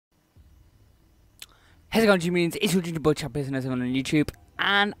How's it going, G-Means? It's your GingerBoy Chad Pearson807 on YouTube,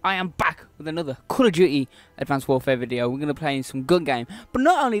 and I am back with another Call of Duty Advanced Warfare video. We're going to play in some gun game, but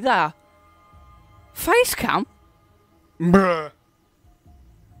not only that, FACECAM? Bruh.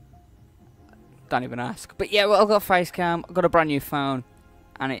 Don't even ask. But yeah, well, I've got FACECAM, I've got a brand new phone,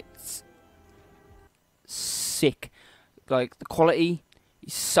 and it's sick. Like, the quality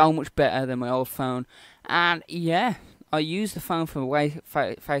is so much better than my old phone, and yeah, I use the phone for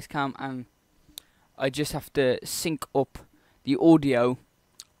FACECAM, and I just have to sync up the audio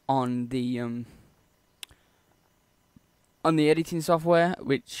on the editing software,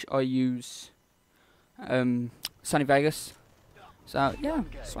 which I use Sony Vegas. So yeah,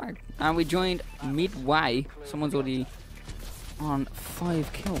 swag. And we joined midway. Someone's already on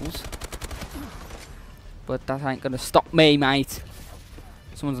 5 kills, but that ain't gonna stop me, mate.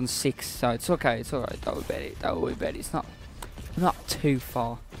 Someone's on 6, so it's okay. It's alright. Don't worry about it. It's not too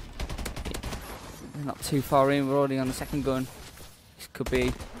far. We're not too far in, we're already on the second gun. This could be...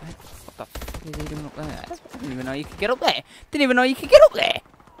 What the fuck is he doing up there? Didn't even know you could get up there. Didn't even know you could get up there.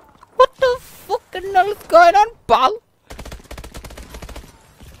 What the fucking hell is going on, pal?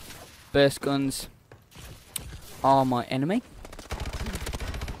 Burst guns are my enemy.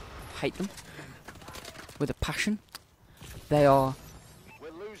 Hate them. With a passion. They are...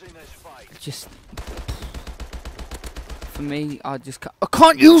 just... For me, I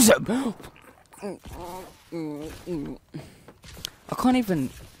can't use them! I can't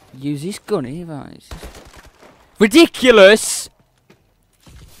even use this gun either. It's just ridiculous!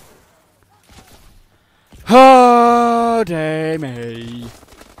 Oh, dear me.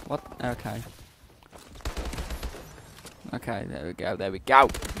 What? Okay. Okay, there we go, there we go.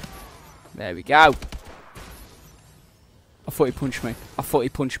 There we go. I thought he punched me. I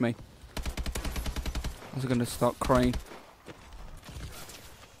was gonna start crying.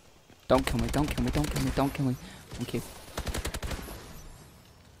 Don't kill me, don't kill me, don't kill me, don't kill me. Thank you.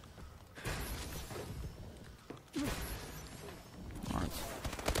 Alright.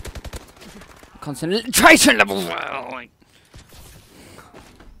 Concentration level!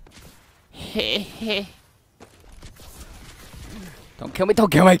 Heh. Don't kill me,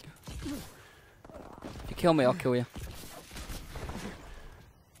 don't kill me! If you kill me, I'll kill you.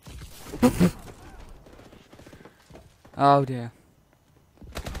 Oh dear.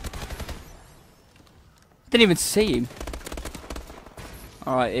 Didn't even see him.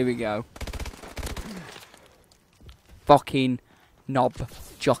 Alright, here we go. Fucking knob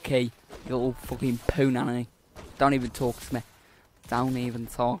jockey. You little fucking poo nanny. Don't even talk to me. Don't even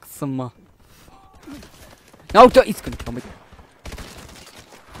talk to me. No, don't. He's gonna kill me.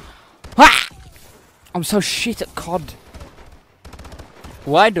 Ah! I'm so shit at COD.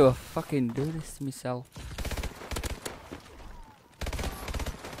 Why do I fucking do this to myself?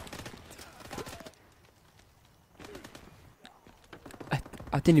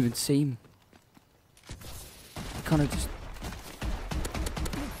 I didn't even see him. He kind of just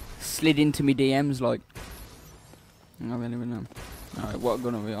slid into me DMs like. I don't even know. Alright, what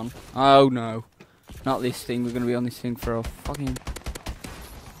gun are we on? Oh no. Not this thing. We're going to be on this thing for a fucking...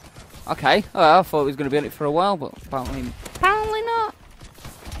 Okay. Oh, I thought we was going to be on it for a while, but apparently not.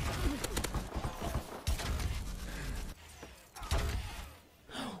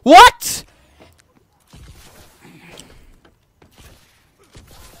 What?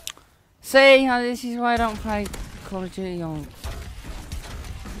 See, this is why I don't play Call of Duty on...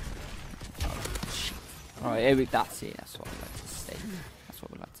 Alright, here we... That's it. That's what I like to see. That's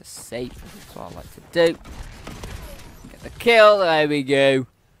what we like to see. That's what I like to do. Get the kill. There we go.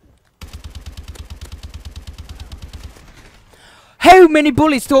 How many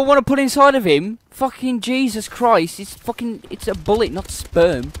bullets do I want to put inside of him? Fucking Jesus Christ. It's fucking... It's a bullet, not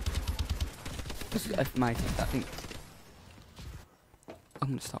sperm. Mate, I think... I'm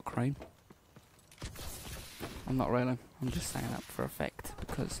going to start crying. I'm not really. I'm just saying that for effect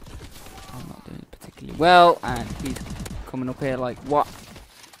because I'm not doing it particularly well, and he's coming up here like what?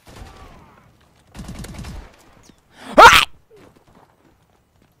 Ah!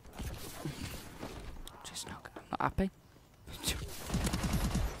 Just not. I'm not happy.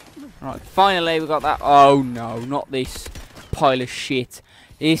 Right, finally we got that. Oh no, not this pile of shit.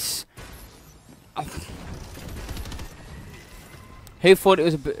 This. Oh. Who thought it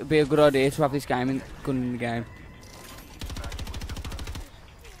was be a good idea to have this gun in the game?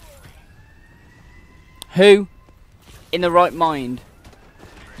 Who, in the right mind,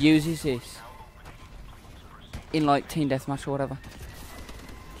 uses this in like Team Deathmatch or whatever?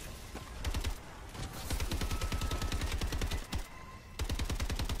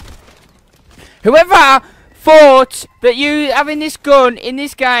 Whoever thought that you having this gun in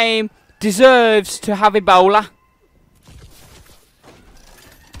this game deserves to have Ebola.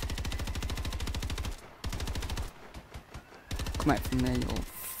 Come out from there, you little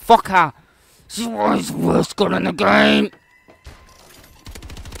fucker. This is why he's the worst gun in the game.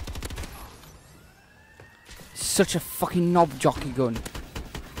 Such a fucking knob jockey gun.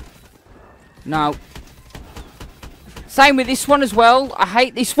 No. Same with this one as well. I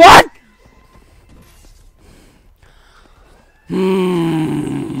hate this one.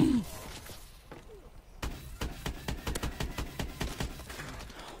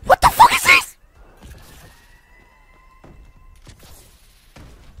 What the fuck is this?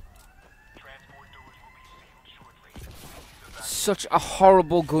 Such a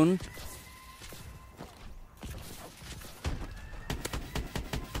horrible gun.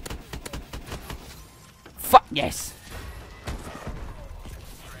 Fuck yes.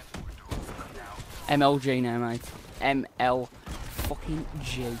 MLG now, mate. ML fucking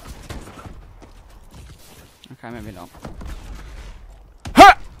G. Okay, maybe not.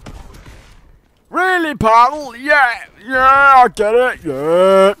 Ha! Really, pal? Yeah, I get it,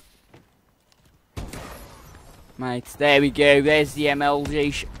 yeah. Mate, there we go. There's the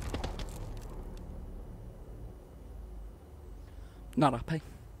MLG. Not happy.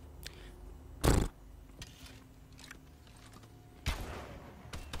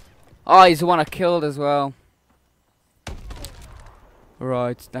 Oh, he's the one I killed as well.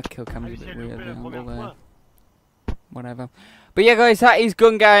 Right, that kill cam is a bit weird. The angle there. Whatever. But yeah, guys, that is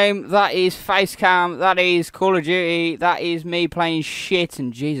Gun Game. That is FaceCam. That is Call of Duty. That is me playing shit.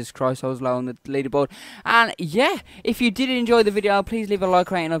 And Jesus Christ, I was low on the leaderboard. And yeah, if you did enjoy the video, please leave a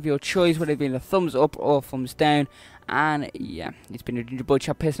like rating of your choice, whether it be a thumbs up or thumbs down. And yeah, it's been a GingerBoy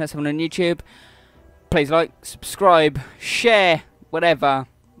Chad Pearson807 on YouTube. Please like, subscribe, share, whatever.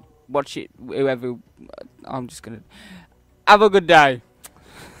 Watch it, whoever. I'm just gonna have a good day.